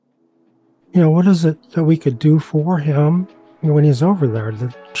what is it that we could do for him when he's over there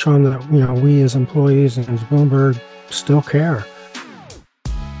that showing that, we as employees and as Bloomberg still care.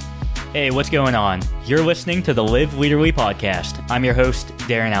 Hey, what's going on? You're listening to the Live Leaderly podcast. I'm your host,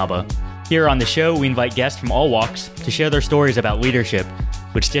 Darren Alba. Here on the show, we invite guests from all walks to share their stories about leadership,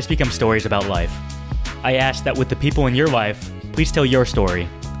 which just become stories about life. I ask that with the people in your life, please tell your story,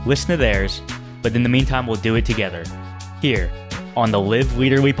 listen to theirs, but in the meantime, we'll do it together. Here on the Live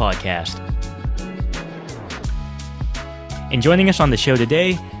Leaderly podcast. And joining us on the show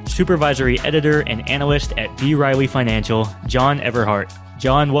today, supervisory editor and analyst at B. Riley Financial, John Everhart.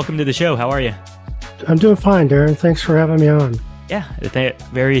 John, welcome to the show. How are you? I'm doing fine, Darren. Thanks for having me on. Yeah,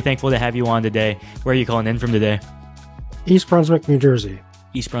 very thankful to have you on today. Where are you calling in from today? East Brunswick, New Jersey.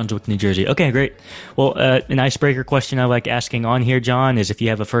 East Brunswick, New Jersey. Okay, great. Well, an icebreaker question I like asking on here, John, is if you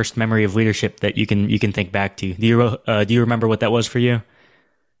have a first memory of leadership that you can think back to. Do you remember what that was for you?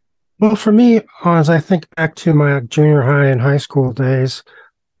 Well, for me, as I think back to my junior high and high school days,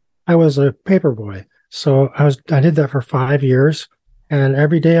 I was a paper boy. So I did that for 5 years. And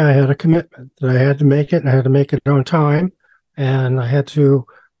every day I had a commitment that I had to make it, and I had to make it on time, and I had to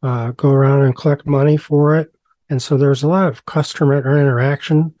go around and collect money for it. And so there was a lot of customer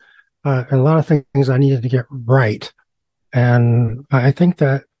interaction and a lot of things I needed to get right. And I think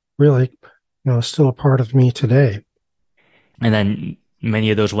that really, is still a part of me today. And then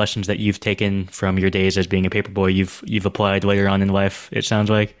many of those lessons that you've taken from your days as being a paper boy, you've applied later on in life, it sounds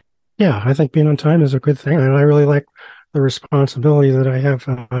like. Yeah, I think being on time is a good thing, and I really like the responsibility that I have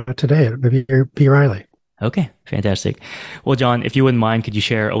today at B. Riley. Okay, fantastic. Well, John, if you wouldn't mind, could you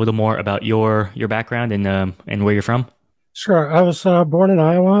share a little more about your background and where you're from? Sure. I was born in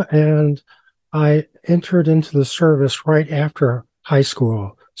Iowa, and I entered into the service right after high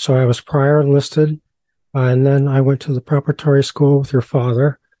school. So I was prior enlisted, and then I went to the preparatory school with your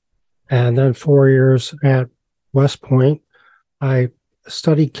father, and then 4 years at West Point. I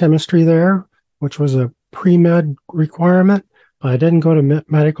studied chemistry there, which was a pre-med requirement. I didn't go to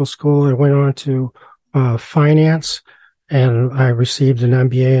medical school. I went on to finance, and I received an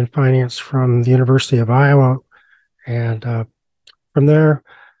MBA in finance from the University of Iowa. And from there,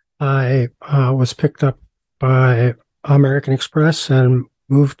 I was picked up by American Express and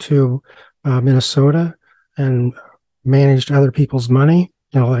moved to Minnesota and managed other people's money,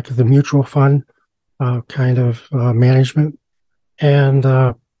 like the mutual fund kind of management. And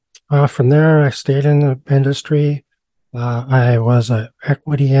from there, I stayed in the industry. I was an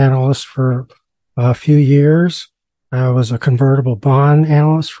equity analyst for a few years. I was a convertible bond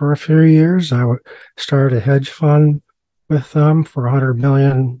analyst for a few years. I started a hedge fund with them for $100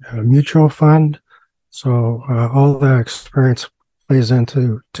 million mutual fund. So all that experience plays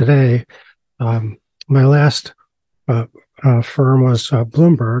into today. My last firm was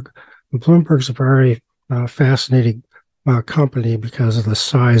Bloomberg. Bloomberg's a very fascinating company because of the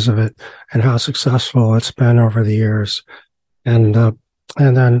size of it and how successful it's been over the years. And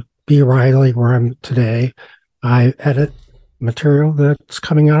then B. Riley, where I'm today, I edit material that's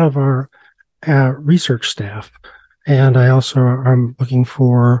coming out of our research staff. And I also am looking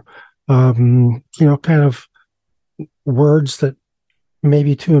for, kind of words that may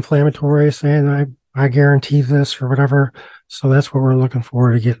be too inflammatory, saying I guarantee this or whatever. So that's what we're looking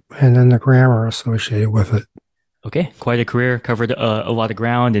for to get, and then the grammar associated with it. Okay, quite a career, covered a lot of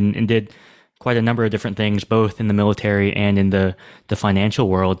ground and did quite a number of different things, both in the military and in the financial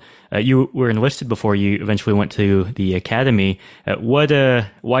world. You were enlisted before you eventually went to the academy. Why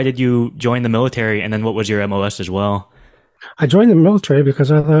did you join the military, and then what was your MOS as well? I joined the military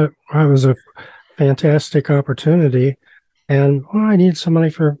because I thought I was a fantastic opportunity, and I needed some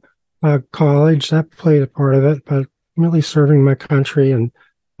money for college. That played a part of it, but really serving my country and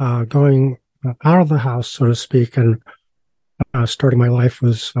going out of the house, so to speak, and starting my life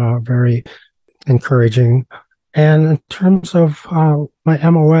was very encouraging. And in terms of my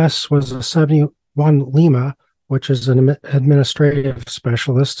MOS was a 71 Lima, which is an administrative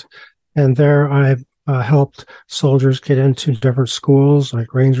specialist. And there I helped soldiers get into different schools,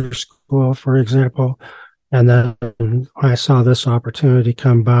 like Ranger School, for example. And then I saw this opportunity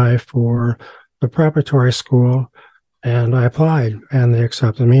come by for the preparatory school, and I applied, and they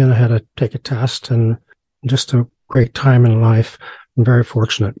accepted me, and I had to take a test, and just a great time in life. I'm very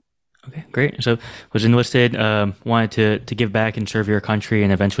fortunate. Okay, great. So was enlisted, wanted to give back and serve your country,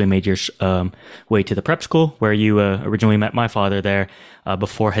 and eventually made your way to the prep school where you originally met my father there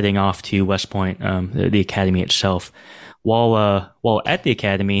before heading off to West Point, the academy itself. While at the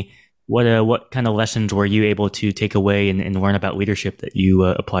academy, what kind of lessons were you able to take away and learn about leadership that you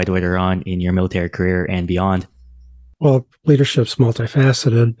applied later on in your military career and beyond? Well, leadership's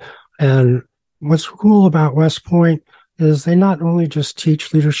multifaceted. And what's cool about West Point is they not only just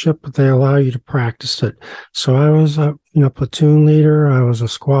teach leadership, but they allow you to practice it. So I was a platoon leader. I was a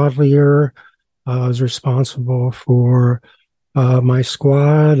squad leader. I was responsible for my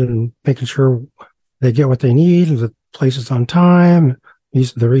squad and making sure they get what they need, the places on time,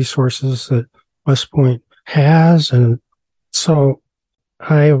 these the resources that West Point has. And so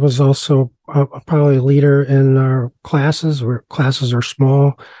I was also probably a leader in our classes where classes are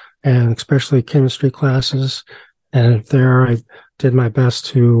small and especially chemistry classes. And there I did my best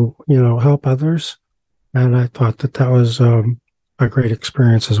to, help others. And I thought that that was a great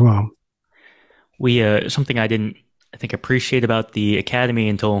experience as well. We something I didn't, I think, appreciate about the academy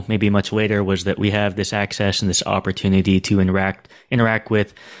until maybe much later was that we have this access and this opportunity to interact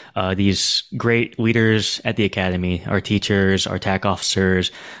with these great leaders at the academy, our teachers, our TAC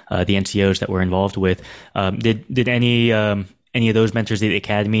officers, the NCOs that we're involved with. Did any of those mentors at the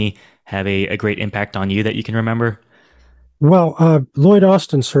academy have a great impact on you that you can remember? Well, Lloyd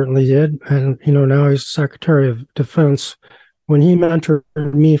Austin certainly did. And, now he's Secretary of Defense. When he mentored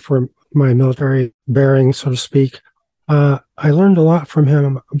me for my military bearing, so to speak, I learned a lot from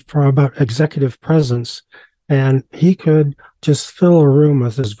him about executive presence. And he could just fill a room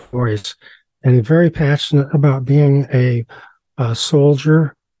with his voice. And he's very passionate about being a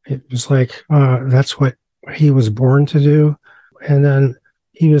soldier. It was like that's what he was born to do. And then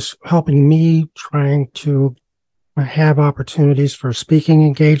he was helping me trying to have opportunities for speaking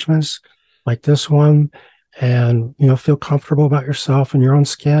engagements like this one and, feel comfortable about yourself and your own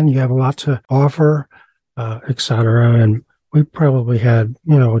skin. You have a lot to offer, et cetera. And we probably had,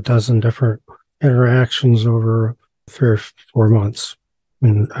 a dozen different interactions over 3 or 4 months.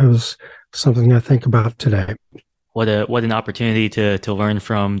 And it was something I think about today. What an opportunity to learn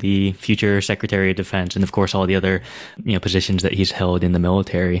from the future Secretary of Defense, and of course all the other positions that he's held in the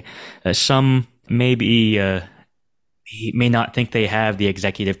military. Some maybe he may not think they have the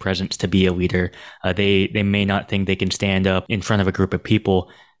executive presence to be a leader. They may not think they can stand up in front of a group of people.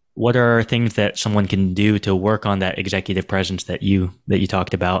 What are things that someone can do to work on that executive presence that you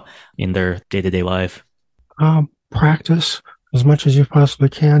talked about in their day-to-day life? Practice as much as you possibly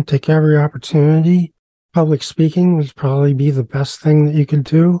can. Take every opportunity. Public speaking would probably be the best thing that you could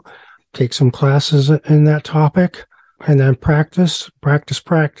do. Take some classes in that topic and then practice,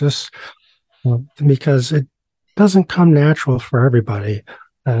 because it doesn't come natural for everybody.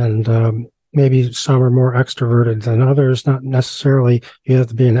 And maybe some are more extroverted than others. Not necessarily you have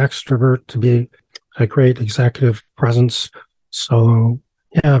to be an extrovert to be a great executive presence. So,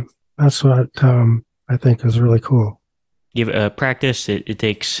 yeah, that's what I think is really cool. Give practice. It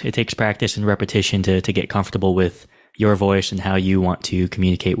takes practice and repetition to get comfortable with your voice and how you want to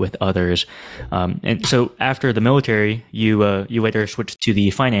communicate with others. And so after the military, you later switched to the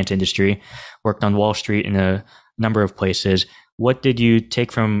finance industry, worked on Wall Street in a number of places. What did you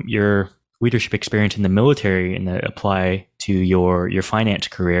take from your leadership experience in the military and apply to your finance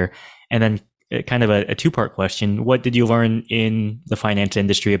career? And then kind of a two-part question. What did you learn in the finance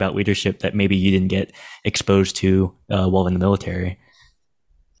industry about leadership that maybe you didn't get exposed to while in the military?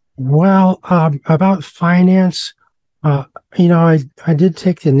 Well, about finance, I did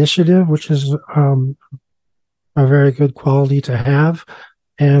take the initiative, which is a very good quality to have.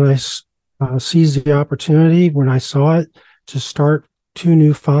 And I seized the opportunity when I saw it to start 2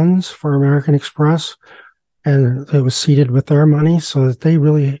 new funds for American Express. And it was seeded with their money so that they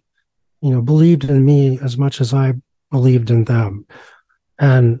really, believed in me as much as I believed in them.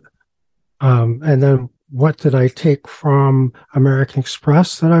 And then what did I take from American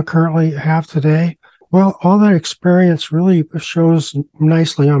Express that I currently have today? Well, all that experience really shows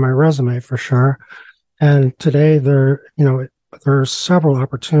nicely on my resume for sure. And today there are several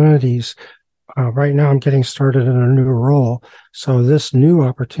opportunities. Right now I'm getting started in a new role. So this new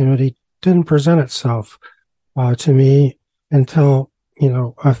opportunity didn't present itself to me until,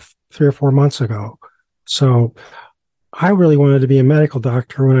 3 or 4 months ago. So I really wanted to be a medical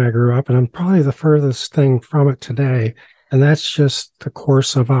doctor when I grew up, and I'm probably the furthest thing from it today. And that's just the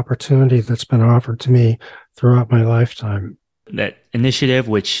course of opportunity that's been offered to me throughout my lifetime. That initiative,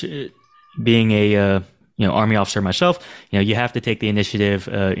 which being a Army officer myself, you have to take the initiative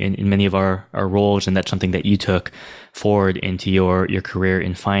in many of our roles, and that's something that you took forward into your career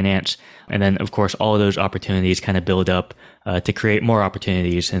in finance. And then, of course, all of those opportunities kind of build up to create more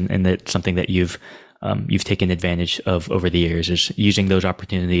opportunities, and that's something that you've taken advantage of over the years, is using those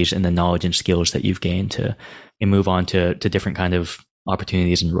opportunities and the knowledge and skills that you've gained to move on to different kind of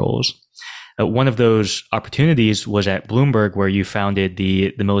opportunities and roles. One of those opportunities was at Bloomberg, where you founded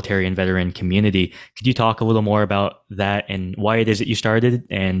the military and veteran community. Could you talk a little more about that and why it is that you started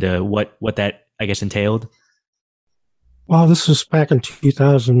and what that, I guess, entailed? Well, this was back in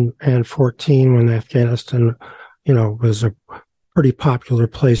 2014 when Afghanistan, was a pretty popular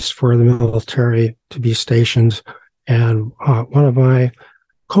place for the military to be stationed. And one of my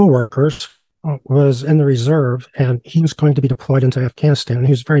coworkers was in the reserve, and he was going to be deployed into Afghanistan. And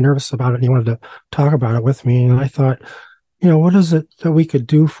he was very nervous about it, and he wanted to talk about it with me. And I thought, what is it that we could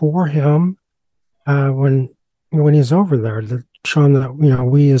do for him when he's over there to show him that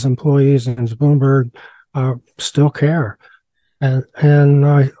we as employees and as Bloomberg still care. And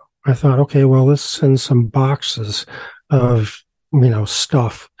I thought, okay, well, let's send some boxes of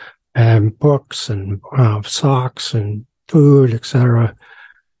stuff and books and socks and food, etc.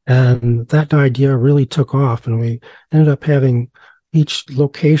 And that idea really took off, and we ended up having each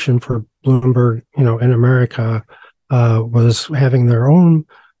location for Bloomberg, in America, was having their own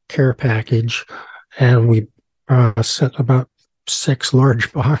care package, and we sent about 6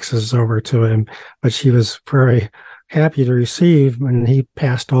 large boxes over to him, which he was very happy to receive, and he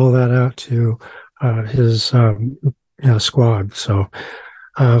passed all that out to his squad. So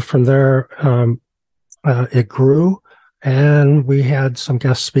from there, it grew, and we had some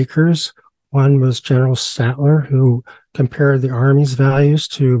guest speakers. One was General Sattler, who compared the Army's values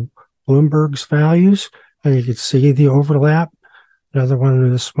to Bloomberg's values, and you could see the overlap. Another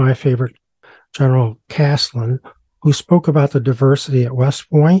one was my favorite, General Caslin, who spoke about the diversity at West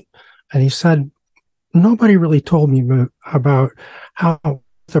Point, and he said, nobody really told me about how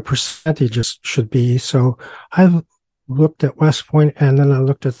the percentages should be. So I looked at West Point, and then I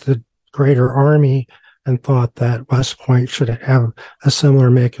looked at the greater Army and thought that West Point should have a similar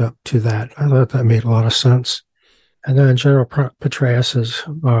makeup to that. I thought that made a lot of sense. And then General Petraeus has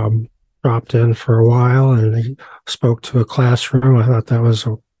dropped in for a while, and he spoke to a classroom. I thought that was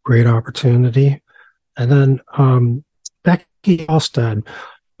a great opportunity. And then Becky Alstead,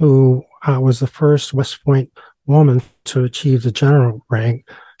 who was the first West Point woman to achieve the general rank.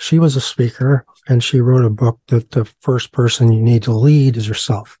 She was a speaker, and she wrote a book that the first person you need to lead is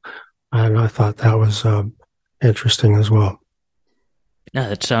yourself. And I thought that was interesting as well. No,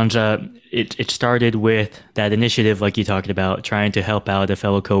 that sounds. It started with that initiative, like you talked about, trying to help out a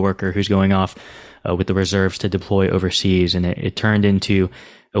fellow coworker who's going off with the reserves to deploy overseas, and it turned into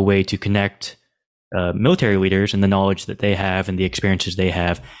a way to connect military leaders and the knowledge that they have and the experiences they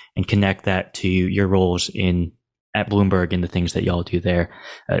have, and connect that to your roles at Bloomberg and the things that y'all do there.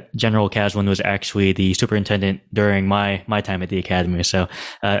 General Caslin was actually the superintendent during my time at the academy, so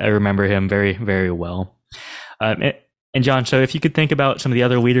I remember him very, very well. And John, so if you could think about some of the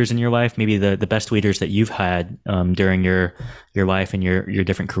other leaders in your life, maybe the best leaders that you've had during your life and your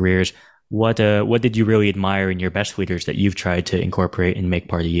different careers, what did you really admire in your best leaders that you've tried to incorporate and make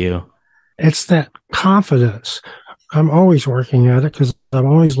part of you? It's that confidence. I'm always working at it because I'm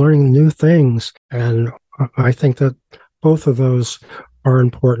always learning new things. And I think that both of those are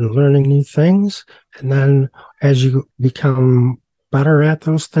important, learning new things. And then as you become better at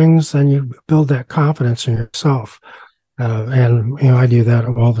those things, then you build that confidence in yourself. And I do that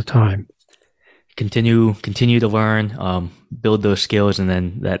all the time. Continue to learn, build those skills, and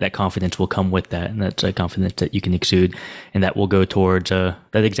then that confidence will come with that. And that's a confidence that you can exude, and that will go towards that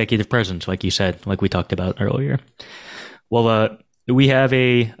executive presence, like you said, like we talked about earlier. Well, we have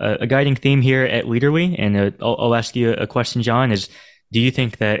a guiding theme here at Leaderly, and I'll ask you a question, John, is do you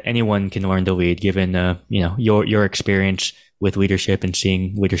think that anyone can learn to lead, given your experience with leadership and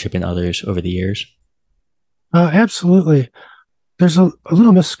seeing leadership in others over the years? Absolutely. There's a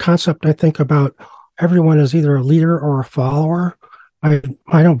little misconcept, I think, about everyone is either a leader or a follower. I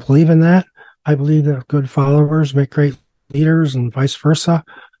don't believe in that. I believe that good followers make great leaders and vice versa.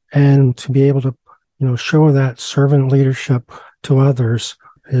 And to be able to, show that servant leadership to others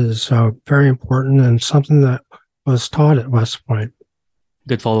is very important and something that was taught at West Point.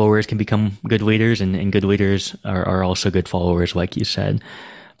 Good followers can become good leaders, and good leaders are also good followers, like you said.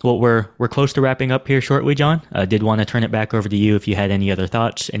 Well, we're close to wrapping up here shortly, John. I did want to turn it back over to you if you had any other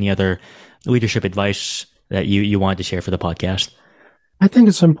thoughts, any other leadership advice that you wanted to share for the podcast. I think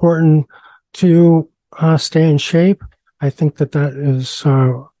it's important to stay in shape. I think that is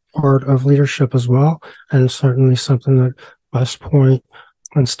part of leadership as well, and certainly something that West Point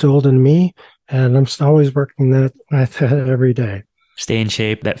instilled in me, and I'm always working at that every day. Stay in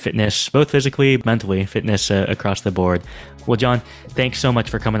shape, that fitness, both physically, mentally, fitness across the board. Well, John, thanks so much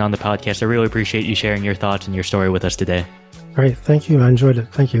for coming on the podcast. I really appreciate you sharing your thoughts and your story with us today. Great. Thank you. I enjoyed it.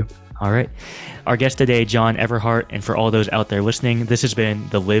 Thank you. All right. Our guest today, John Everhart, and for all those out there listening, this has been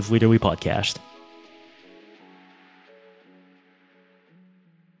the Live Leaderly podcast.